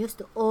shirt that he used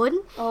to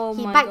own.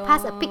 He biked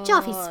past a picture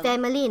of his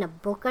family in a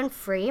broken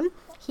frame.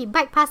 He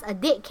biked past a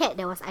dead cat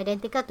that was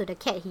identical to the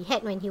cat he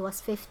had when he was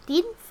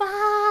 15.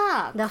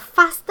 Fuck! The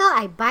faster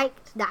I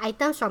biked, the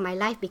items from my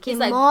life became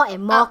It's like, more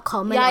and more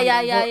common on the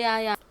road.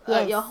 Yeah.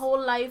 Yes. Your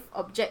whole life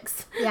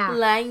objects Yeah.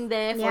 lying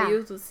there for Yeah.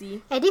 you to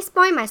see. At this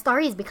point, my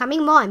story is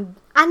becoming more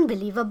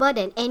unbelievable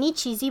than any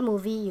cheesy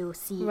movie you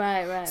see.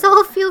 Right.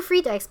 So feel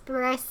free to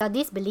express your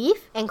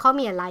disbelief and call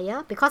me a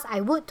liar, because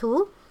I would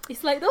too.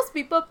 It's like those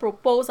people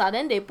propose,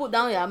 then they put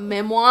down their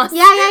memoirs.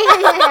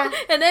 Yeah.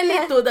 And then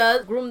lead to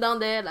the groom down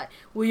there, like,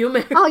 will you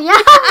marry? Oh yeah,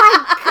 oh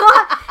my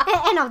god.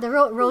 At end of the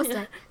road, Rose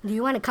like, do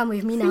you want to come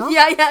with me now?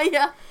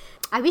 Yeah.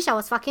 I wish I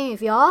was fucking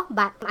with y'all,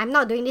 but I'm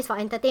not doing this for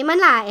entertainment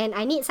lah, and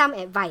I need some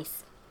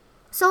advice.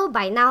 So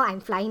by now,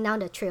 I'm flying down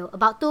the trail,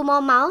 about 2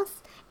 more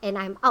miles, and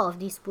I'm out of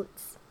these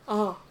woods.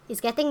 Oh,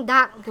 It's getting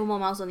dark 2 more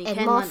miles only. and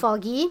Can more one.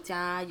 foggy.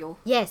 加油.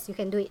 Yes, you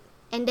can do it.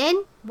 And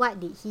then, what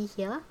did he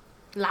hear?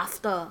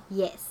 Laughter.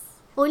 Yes.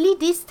 Only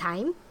this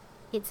time,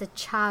 it's a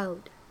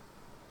child.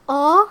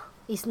 Or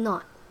it's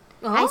not.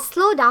 I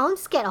slow down,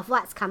 scared of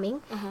what's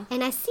coming,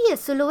 and I see a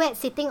silhouette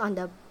sitting on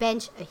the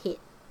bench ahead.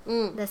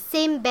 The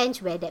same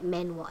bench where that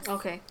man was.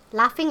 Okay.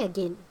 Laughing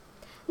again.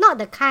 Not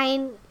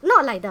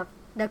like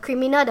the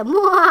criminal, the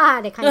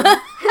muah, that kind of.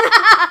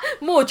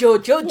 Mojo.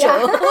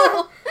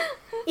 Yeah.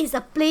 It's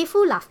a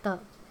playful laughter.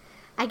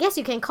 I guess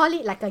you can call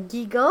it like a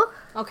giggle.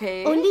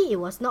 Okay. Only it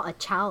was not a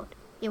child.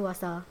 It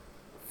was a...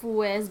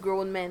 Full ass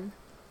grown man.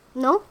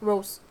 No?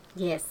 Rose.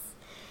 Yes.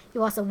 It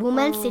was a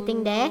woman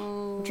sitting there,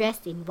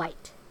 dressed in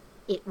white.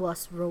 It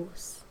was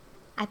Rose.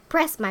 I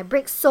pressed my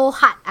brakes so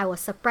hard, I was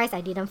surprised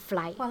I didn't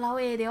fly.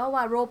 Walao they all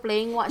what role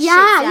playing, what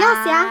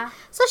Yeah.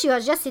 So she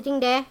was just sitting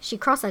there, she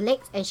crossed her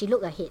legs and she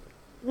looked ahead.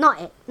 Not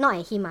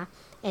at him,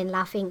 and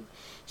laughing.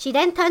 She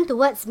then turned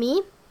towards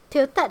me,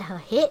 tilted her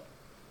head,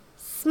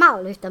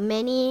 smiled with the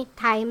many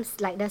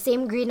times like the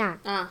same grin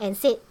and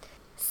said,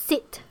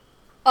 "Sit."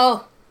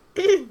 Oh.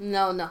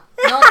 No. No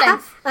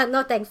thanks.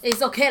 No thanks.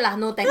 It's okay lah,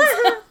 no thanks.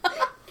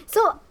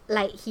 So,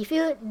 like, he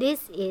feel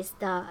this is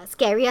the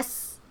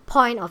scariest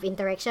point of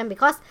interaction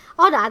because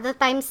all the other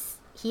times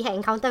he had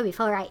encountered with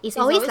her, right, it's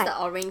always like... the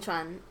orange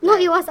one. No,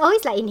 it was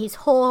always like in his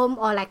home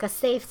or like a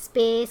safe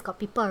space, got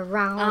people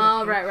around.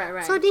 Oh,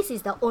 right. So this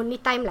is the only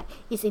time like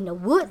it's in the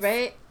woods.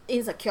 Very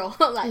insecure,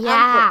 like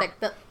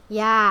unprotected.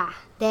 Yeah.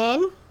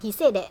 Then he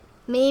said that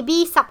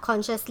maybe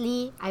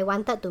subconsciously I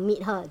wanted to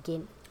meet her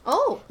again.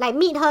 Oh. Like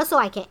meet her so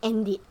I can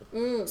end it.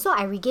 So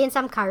I regained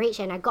some courage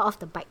and I got off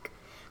the bike.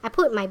 I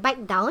put my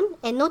bike down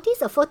and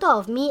noticed a photo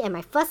of me and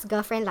my first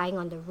girlfriend lying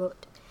on the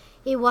road.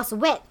 It was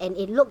wet and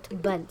it looked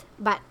burnt,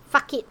 but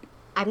fuck it.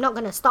 I'm not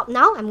gonna stop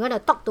now. I'm gonna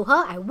talk to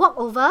her. I walked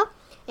over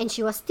and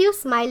she was still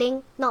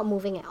smiling, not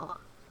moving at all.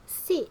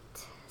 Sit.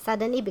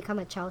 Suddenly become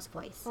a child's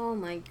voice. Oh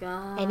my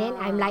god. And then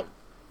I'm like,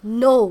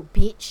 no,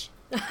 bitch.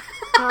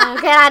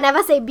 Okay, I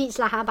never say bitch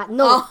lah, but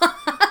no.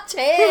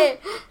 Che.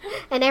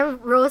 And then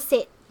Rose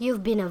said,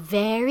 you've been a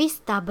very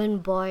stubborn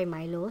boy,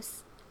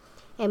 Milos.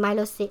 And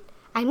Milo said,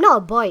 I'm not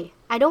a boy.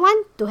 I don't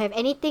want to have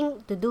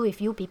anything to do with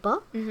you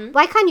people.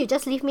 Why can't you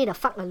just leave me the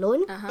fuck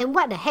alone? And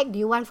what the heck do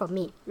you want from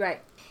me?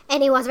 Right.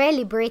 And it was very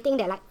liberating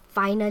that like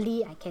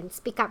finally I can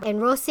speak up.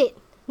 And Rose said,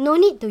 no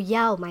need to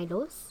yell,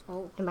 Milos.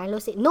 And Milo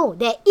said, no,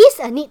 there is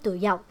a need to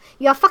yell.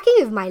 You are fucking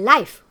with my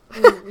life.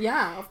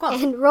 Yeah, of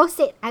course. And Rose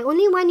said, I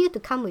only want you to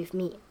come with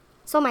me.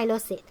 So Milo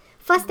said,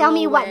 first tell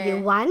me what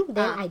you want,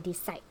 then I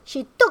decide.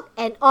 She took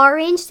an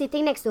orange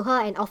sitting next to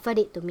her and offered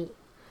it to me.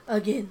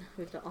 Again,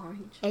 with the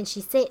orange. And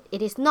she said,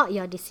 it is not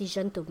your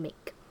decision to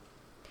make.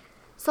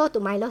 So to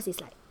Milos,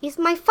 it's like, it's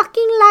my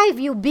fucking life,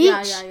 you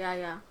bitch.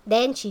 Yeah.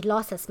 Then she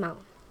lost her smile.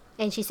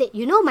 And she said,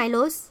 you know,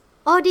 Milos,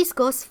 all this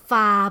goes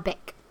far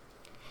back.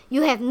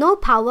 You have no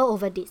power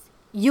over this.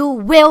 You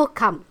will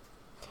come.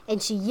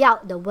 And she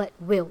yelled the word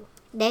will.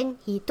 Then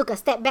he took a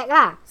step back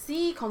lah.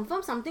 See,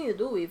 confirm something to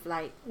do with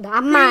like The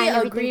amma and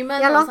everything.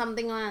 agreement Yeah, or lor.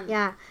 something one.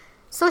 Yeah.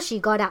 So she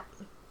got up.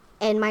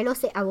 And Milo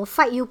said, I will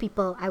fight you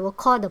people. I will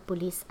call the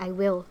police. I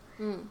will.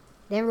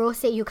 Then Rose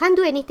said, you can't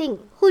do anything.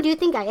 Who do you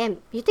think I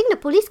am? You think the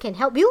police can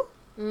help you?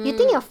 You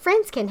think your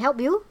friends can help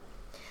you?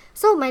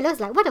 So Milo's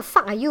like, what the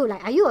fuck are you?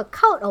 Like, are you a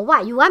cult or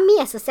what? You want me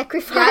as a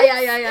sacrifice?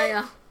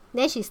 Yeah.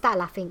 Then she started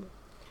laughing.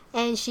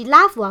 And she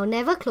laughed while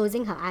never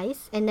closing her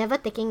eyes and never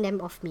taking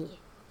them off me.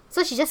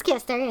 So she just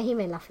kept staring at him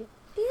and laughing.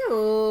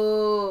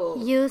 Ew.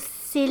 You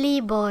silly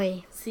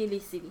boy.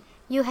 Silly.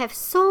 You have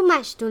so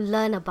much to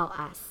learn about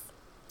us.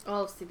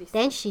 Oh, silly.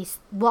 Then she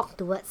walked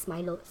towards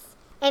Milo's.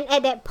 And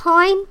at that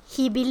point,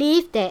 he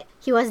believed that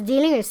he was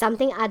dealing with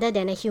something other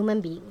than a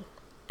human being.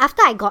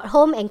 After I got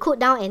home and cooled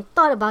down and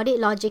thought about it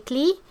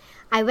logically,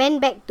 I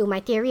went back to my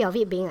theory of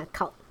it being a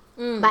cult.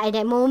 But at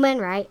that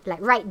moment, right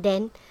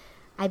then,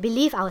 I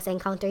believe I was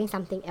encountering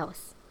something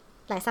else.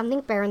 Like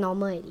something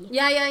paranormal already.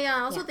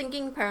 Yeah. Also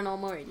thinking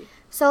paranormal already.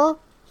 So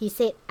he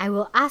said, I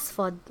will ask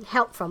for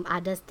help from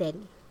others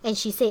then. And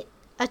she said,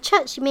 a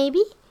church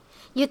maybe?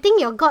 You think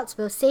your gods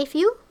will save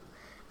you?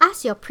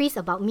 Ask your priest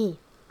about me.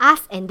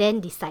 Ask and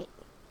then decide.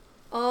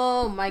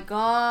 Oh my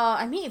god.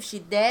 I mean, if she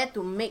dare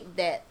to make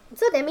that.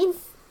 So that means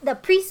the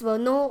priest will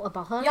know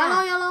about her. Yeah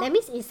lah. lor. That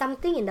means it's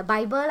something in the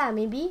Bible lah,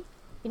 maybe.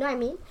 You know what I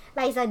mean?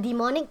 Like it's a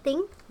demonic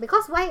thing.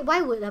 Because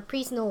why would the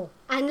priest know?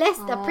 Unless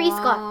the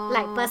priest got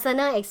like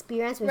personal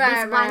experience with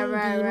this one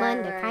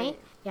demon, the kind.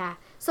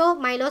 Yeah. So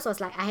Milos was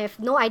like, I have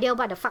no idea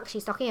what the fuck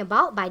she's talking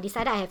about, but I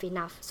decided I have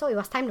enough. So it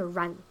was time to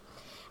run.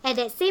 At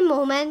that same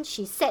moment,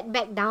 she sat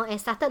back down and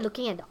started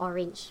looking at the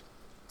orange.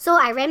 So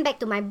I ran back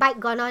to my bike,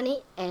 got on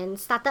it, and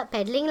started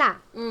pedaling lah.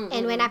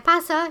 And when I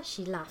passed her,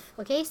 she laughed.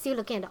 Okay, still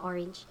looking at the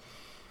orange.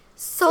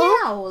 So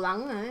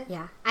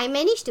yeah, I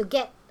managed to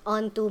get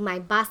onto my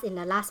bus in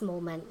the last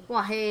moment.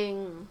 Wah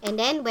heng. And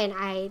then when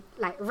I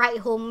like ride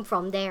home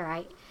from there,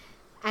 right,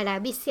 I like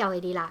a bit siao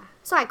already lah.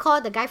 So I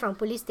called the guy from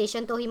police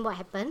station, told him what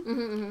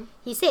happened.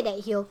 He said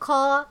that he'll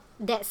call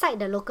that side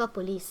the local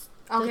police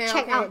to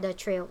check out the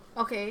trail.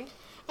 Okay.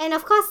 And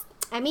of course,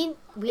 I mean,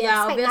 we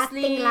expect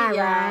nothing lah,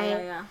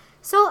 right? Yeah.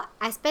 So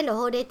I spent the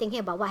whole day thinking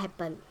about what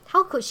happened.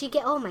 How could she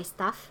get all my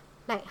stuff?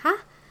 Like, huh?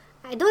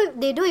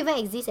 They don't even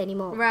exist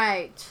anymore.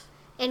 Right.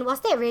 And was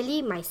that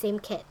really my same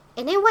cat?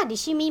 And then what did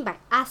she mean by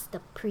ask the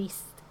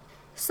priest?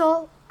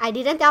 So I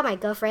didn't tell my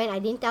girlfriend. I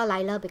didn't tell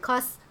Lila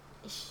because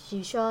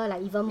she sure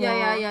like even more.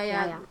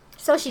 Yeah.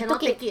 So she Cannot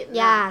took it. take it,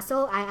 Yeah.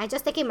 So I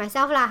just take it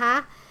myself lah,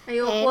 huh?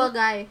 Ayo, And poor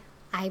guy.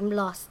 I'm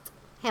lost.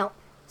 Help.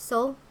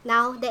 So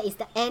now that is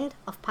the end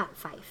of part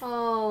 5.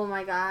 Oh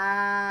my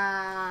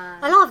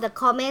god. A lot of the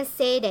comments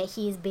say that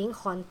he is being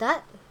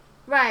haunted.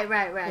 Right.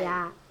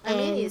 Yeah. I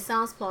mean, and- it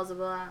sounds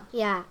plausible lah.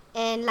 Yeah,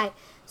 and like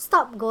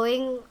stop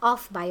going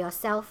off by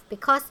yourself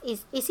because it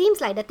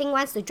seems like the thing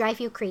wants to drive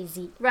you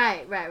crazy.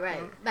 Right.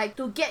 Like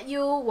to get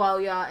you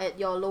while you're at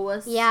your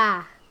lowest.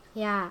 Yeah.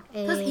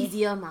 Because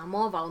easier ma,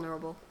 more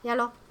vulnerable. Yeah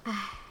lor.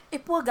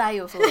 Poor guy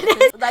also.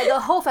 Like the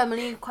whole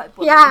family quite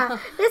poor. Yeah.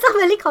 Then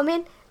somebody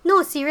comment,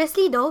 no,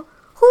 seriously though,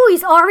 who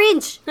is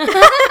orange?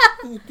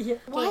 Idiot.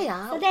 Why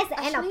So that's the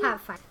end of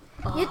part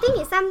 5. You think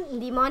it's some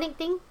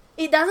demonic thing?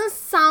 It doesn't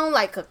sound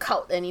like a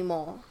cult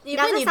anymore. Even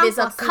Doesn't if sound it's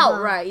a possible.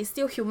 cult, right, it's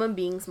still human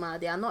beings ma.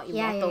 They are not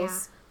Yeah,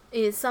 immortals.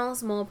 It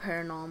sounds more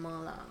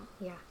paranormal lah.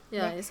 Yeah.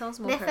 Yeah, it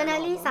sounds more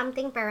Definitely paranormal.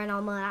 something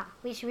paranormal lah,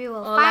 which we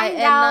will Or find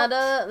like out.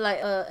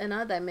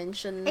 another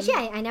dimension.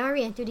 Actually, I never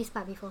read into this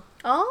part before.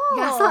 Oh.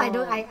 Yeah, so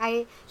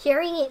I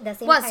hearing it the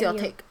same What's time your you.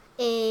 take?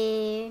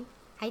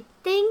 I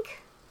think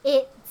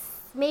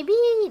it's maybe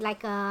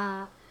like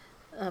a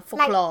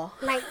Folklore.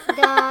 like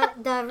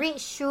the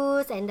red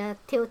shoes and the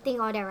tilting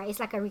all that, right? It's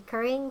like a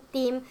recurring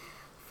theme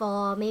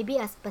for maybe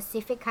a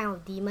specific kind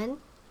of demon.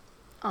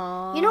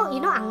 Oh. You know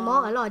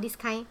Angmo, a lot of this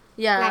kind.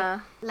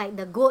 Yeah. Like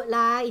the goat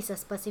lah is a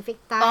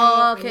specific type.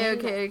 Oh, and then,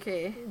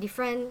 okay. like,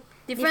 different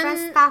Different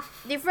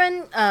stuff.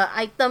 Different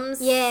items.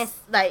 Yes.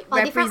 Like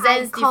Or different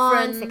represents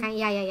icons. different. That kind.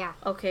 Yeah.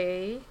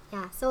 Okay.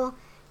 Yeah. So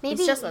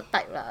maybe It's just a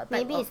type lah.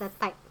 maybe it's a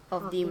type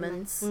of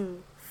demons. Mm.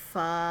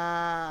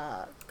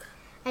 Fuck.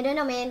 I don't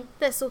know, man.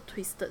 That's so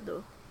twisted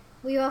though.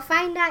 We will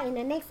find out in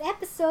the next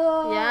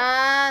episode.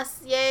 Yes.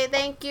 Yay.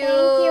 Thank you.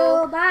 Thank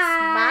you.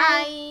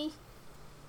 Bye. Bye.